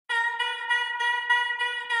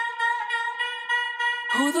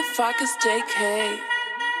Who the fuck is JK?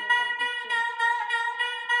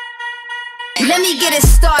 Let me get it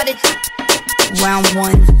started. Round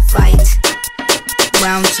 1, fight.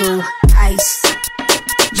 Round 2, ice.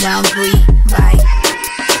 Round 3, bite.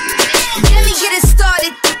 Let me get it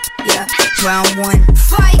started. Yeah. Round 1,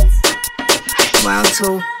 fight. Round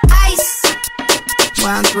 2, ice.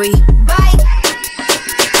 Round 3, bite.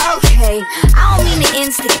 Okay, I don't mean to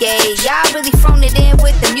instigate. Y'all really thrown it in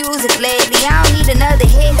with the music lately. I don't need another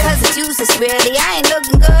hit cause it's useless really. I ain't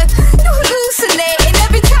looking good, you hallucinating.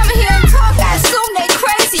 Every time I hear them talk I assume they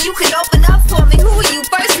crazy. You can open up for me, who are you,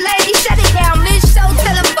 first lady? Shut it down mid-show,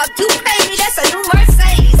 tell them fuck you pay me. That's a new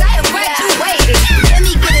Mercedes, I am graduated. Let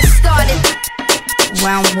me get it started.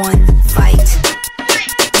 Round 1, fight.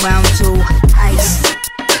 Round 2, ice.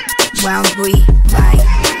 Round 3, bite.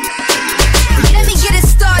 Let me get it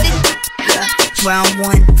started. Yeah. Round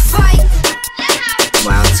 1, fight.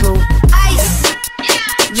 Round 2, ice.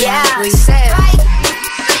 Yeah, round 3, bite.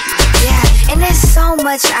 Yeah, and there's so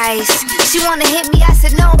much ice. She wanna hit me, I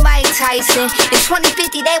said no, Mike Tyson. In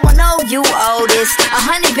 2050 they won't know you oldest.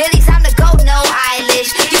 100 billies, I'm the GOAT, no eyelash.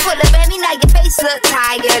 You full of baby, now your face look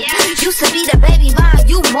tired. Used to be the baby mom,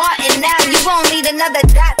 you Martin now. You won't need another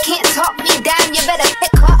dot, can't talk me down. You better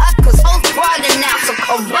pick her up, cause hoes broaden now. So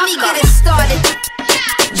come on, let me get it started.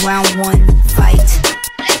 Round 1, fight.